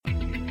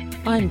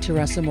I'm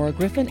Teresa Moore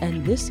Griffin,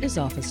 and this is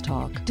Office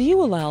Talk. Do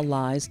you allow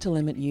lies to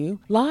limit you?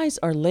 Lies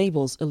are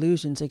labels,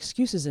 illusions,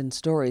 excuses, and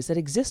stories that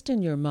exist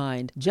in your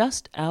mind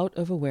just out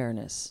of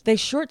awareness. They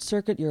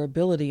short-circuit your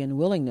ability and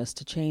willingness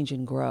to change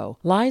and grow.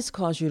 Lies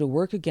cause you to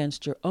work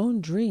against your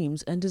own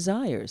dreams and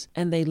desires,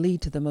 and they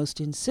lead to the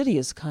most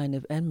insidious kind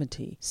of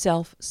enmity,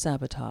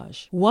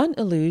 self-sabotage. One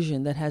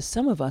illusion that has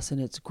some of us in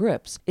its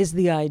grips is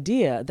the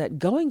idea that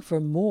going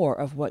for more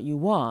of what you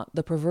want,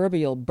 the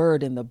proverbial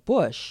bird in the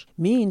bush,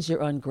 means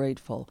you're ungrateful,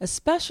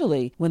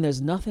 especially when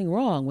there's nothing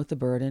wrong with the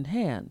bird in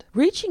hand.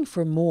 Reaching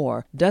for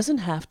more doesn't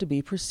have to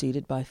be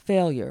preceded by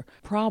failure,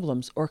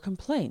 problems, or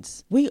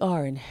complaints. We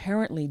are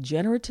inherently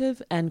generative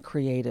and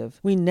creative.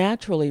 We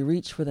naturally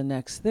reach for the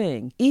next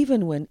thing,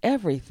 even when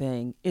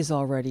everything is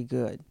already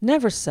good.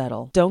 Never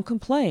settle. Don't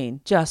complain.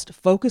 Just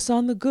focus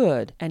on the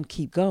good and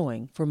keep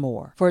going for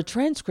more. For a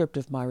transcript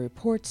of my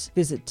reports,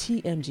 visit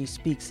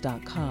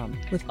tmgspeaks.com.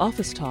 With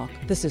Office Talk,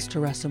 this is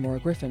Teresa Moore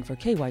Griffin for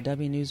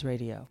KYW News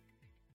Radio.